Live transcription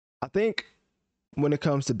I think when it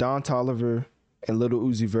comes to Don Toliver and Little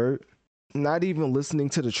Uzi Vert, not even listening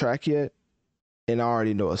to the track yet, and I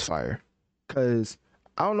already know it's fire. Cause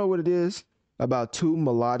I don't know what it is about two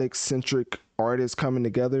melodic centric artists coming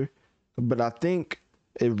together, but I think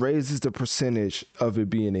it raises the percentage of it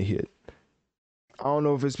being a hit. I don't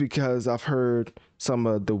know if it's because I've heard some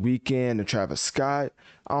of The Weeknd and Travis Scott.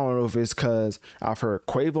 I don't know if it's because I've heard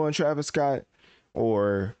Quavo and Travis Scott,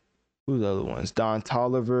 or who's the other ones? Don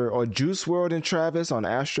Toliver or Juice World and Travis on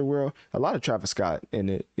Astro World. A lot of Travis Scott in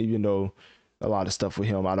it, even though a lot of stuff with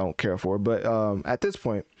him I don't care for. But at this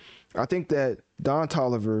point, I think that Don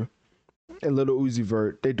Toliver and Little Uzi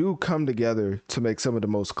Vert, they do come together to make some of the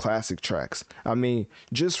most classic tracks. I mean,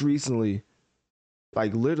 just recently,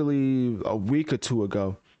 like literally a week or two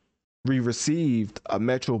ago, we received a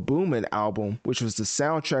Metro Boomin album, which was the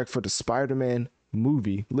soundtrack for the Spider-Man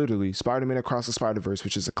movie, literally Spider-Man Across the Spider-Verse,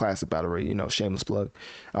 which is a classic, by the way, shameless plug.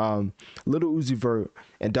 Little Uzi Vert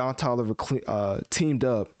and Don Toliver teamed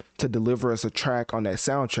up to deliver us a track on that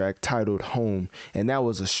soundtrack titled Home, and that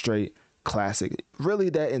was a straight classic. Really,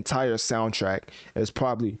 that entire soundtrack is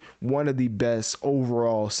probably one of the best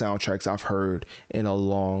overall soundtracks I've heard in a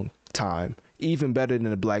long time. Even better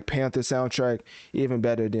than the Black Panther soundtrack, even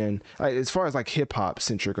better than, like, as far as like hip hop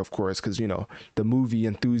centric, of course, because the movie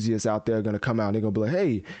enthusiasts out there are gonna come out and they're gonna be like,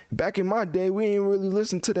 hey, back in my day, we ain't really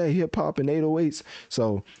listen to that hip hop and 808s.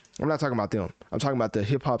 So I'm not talking about them. I'm talking about the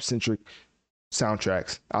hip hop centric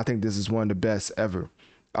soundtracks. I think this is one of the best ever.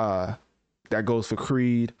 That goes for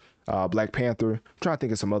Creed, Black Panther. I'm trying to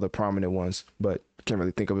think of some other prominent ones, but can't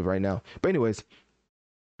really think of it right now. But anyways,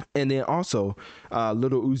 and then also,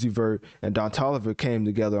 Little Uzi Vert and Don Toliver came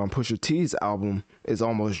together on Pusha T's album "Is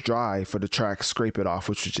Almost Dry" for the track "Scrape It Off,"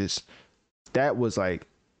 which was just, that was like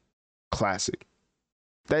classic.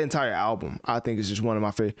 That entire album, I think, is just one of my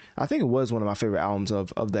favorite. I think it was one of my favorite albums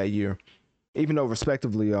of that year. Even though,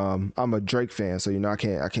 respectively, I'm a Drake fan, so I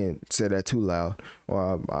can't say that too loud,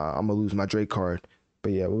 or I'm gonna lose my Drake card.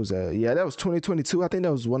 But yeah, what was that? Yeah, that was 2022. I think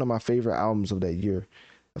that was one of my favorite albums of that year,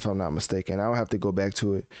 if I'm not mistaken. I'll have to go back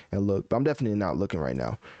to it and look, but I'm definitely not looking right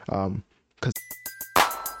now. Cause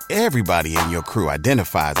Everybody in your crew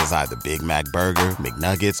identifies as either Big Mac Burger,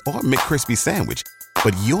 McNuggets, or McCrispy Sandwich.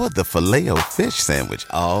 But you're the Filet-O-Fish Sandwich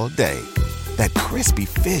all day. That crispy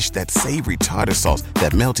fish, that savory tartar sauce,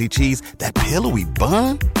 that melty cheese, that pillowy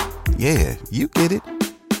bun. Yeah, you get it.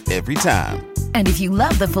 Every time. And if you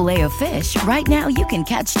love the Filet-O-Fish, right now you can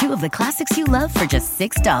catch two of the classics you love for just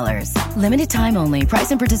 $6. Limited time only.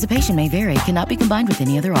 Price and participation may vary. Cannot be combined with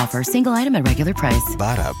any other offer. Single item at regular price.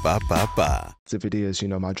 Ba-da-ba-ba-ba. if it is,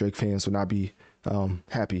 my Drake fans will not be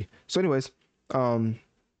happy. So anyways,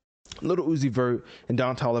 Little Uzi Vert and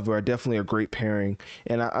Don Toliver are definitely a great pairing.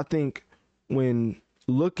 And I think when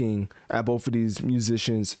looking at both of these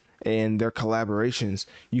musicians and their collaborations,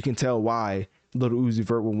 you can tell why Little Uzi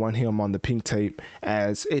Vert will want him on the Pink Tape,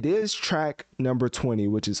 as it is track number 20,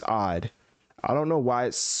 which is odd. I don't know why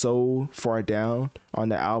it's so far down on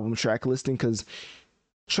the album track listing, because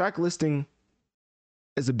track listing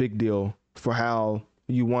is a big deal for how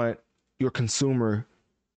you want your consumer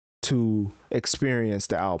to experience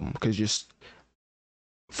the album, because just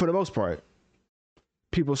for the most part,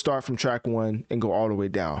 people start from track one and go all the way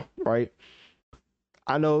down, right?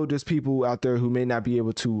 I know there's people out there who may not be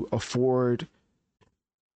able to afford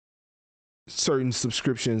certain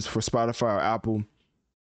subscriptions for Spotify or Apple,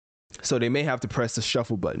 so they may have to press the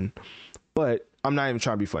shuffle button. But I'm not even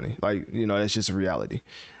trying to be funny. Like, that's just a reality.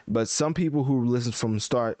 But some people who listen from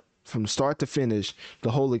start to finish,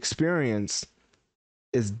 the whole experience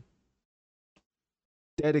is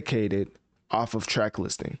dedicated off of track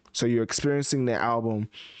listing. So you're experiencing the album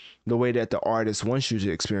the way that the artist wants you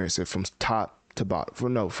to experience it, from top to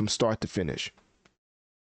bottom. From start to finish.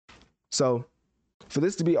 So for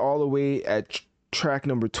this to be all the way at track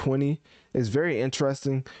number 20 is very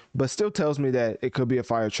interesting, but still tells me that it could be a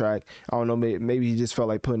fire track. I don't know, maybe he just felt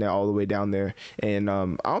like putting that all the way down there. And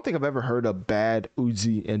I don't think I've ever heard a bad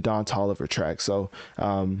Uzi and Don Toliver track. So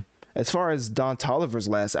as far as Don Toliver's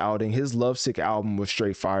last outing, his Lovesick album was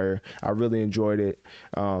straight fire. I really enjoyed it.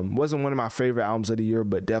 Wasn't one of my favorite albums of the year,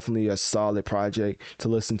 but definitely a solid project to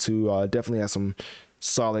listen to. Definitely has some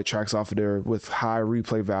solid tracks off of there with high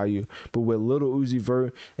replay value. But with Little Uzi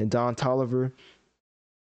Vert and Don Toliver,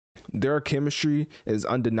 their chemistry is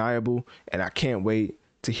undeniable, and I can't wait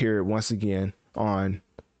to hear it once again on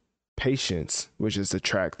Patience, which is the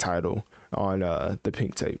track title on the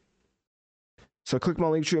Pink Tape. So click my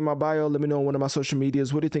link tree in my bio. Let me know on one of my social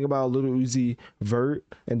medias. What do you think about Little Uzi Vert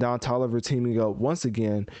and Don Toliver teaming up once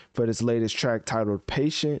again for this latest track titled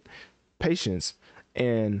Patience?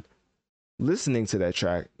 And listening to that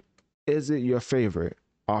track, is it your favorite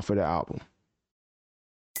off of the album?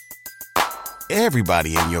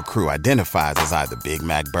 Everybody in your crew identifies as either Big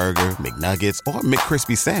Mac Burger, McNuggets, or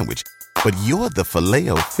McCrispy Sandwich. But you're the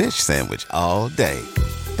Filet-O-Fish Sandwich all day.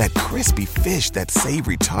 That crispy fish, that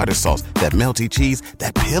savory tartar sauce, that melty cheese,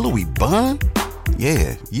 that pillowy bun.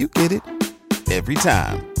 Yeah, you get it. Every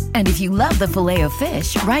time. And if you love the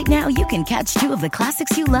Filet-O-Fish, right now you can catch two of the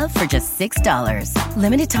classics you love for just $6.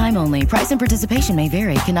 Limited time only. Price and participation may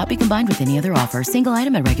vary. Cannot be combined with any other offer. Single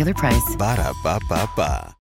item at regular price. Ba-da-ba-ba-ba.